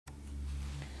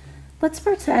Let's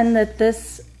pretend that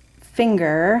this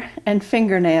finger and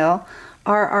fingernail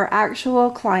are our actual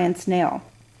client's nail.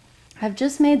 I've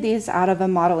just made these out of a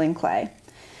modeling clay.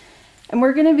 And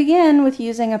we're going to begin with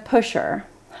using a pusher.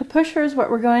 A pusher is what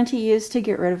we're going to use to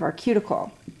get rid of our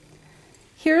cuticle.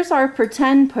 Here's our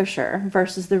pretend pusher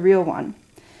versus the real one.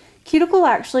 Cuticle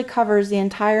actually covers the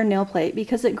entire nail plate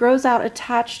because it grows out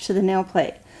attached to the nail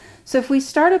plate. So if we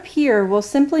start up here, we'll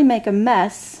simply make a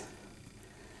mess,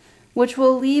 which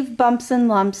will leave bumps and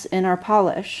lumps in our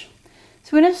polish.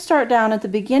 So we're going to start down at the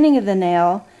beginning of the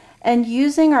nail and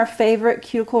using our favorite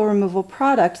cuticle removal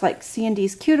product like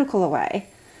C&D's Cuticle Away,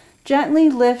 gently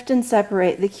lift and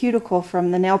separate the cuticle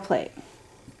from the nail plate.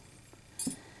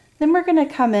 Then we're going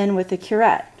to come in with a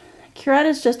curette. A curette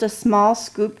is just a small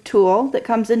scoop tool that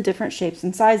comes in different shapes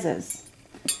and sizes.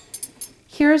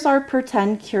 Here's our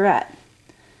pretend curette.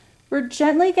 We're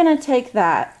gently going to take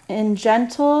that in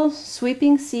gentle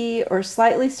sweeping C or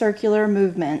slightly circular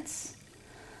movements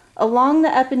along the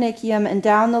eponychium and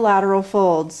down the lateral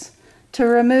folds to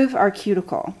remove our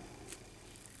cuticle.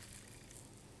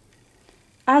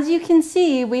 As you can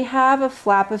see, we have a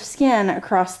flap of skin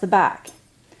across the back.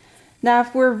 Now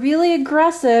if we're really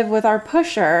aggressive with our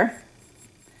pusher,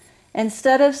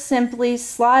 instead of simply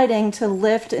sliding to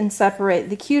lift and separate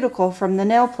the cuticle from the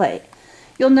nail plate,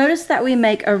 you'll notice that we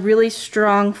make a really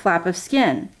strong flap of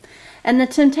skin. And the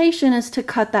temptation is to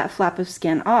cut that flap of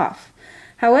skin off.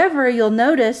 However, you'll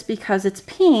notice because it's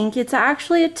pink, it's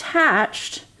actually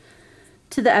attached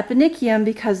to the eponychium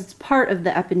because it's part of the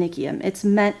eponychium. It's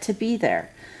meant to be there.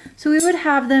 So we would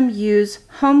have them use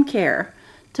home care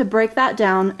to break that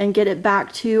down and get it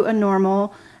back to a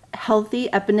normal, healthy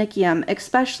eponychium,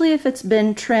 especially if it's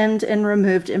been trimmed and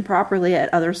removed improperly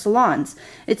at other salons.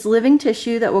 It's living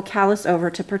tissue that will callus over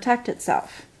to protect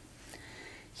itself.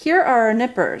 Here are our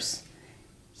nippers.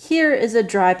 Here is a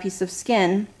dry piece of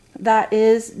skin that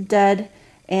is dead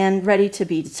and ready to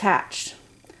be detached.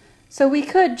 So we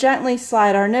could gently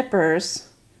slide our nippers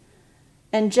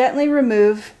and gently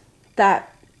remove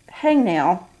that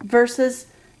hangnail versus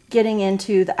getting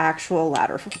into the actual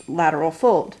lateral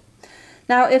fold.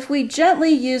 Now if we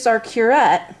gently use our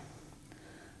curette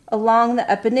along the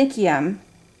eponychium,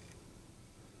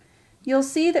 you'll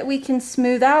see that we can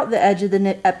smooth out the edge of the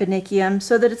eponychium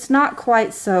so that it's not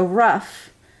quite so rough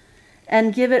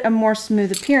and give it a more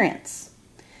smooth appearance.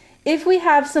 If we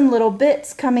have some little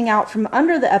bits coming out from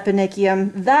under the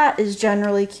eponychium, that is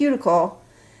generally cuticle,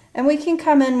 and we can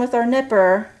come in with our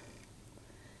nipper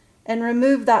and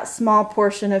remove that small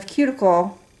portion of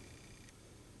cuticle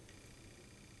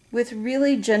with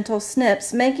really gentle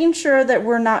snips, making sure that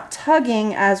we're not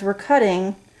tugging as we're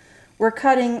cutting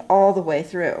all the way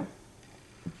through.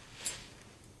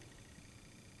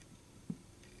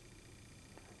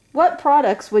 What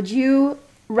products would you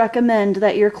recommend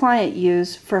that your client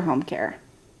use for home care?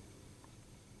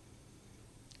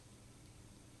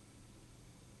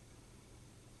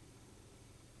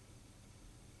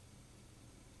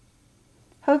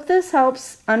 Hope this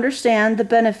helps understand the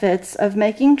benefits of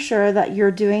making sure that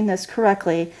you're doing this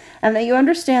correctly and that you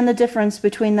understand the difference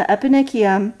between the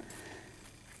eponychium,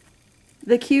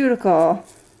 the cuticle,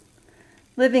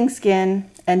 living skin,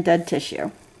 and dead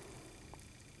tissue.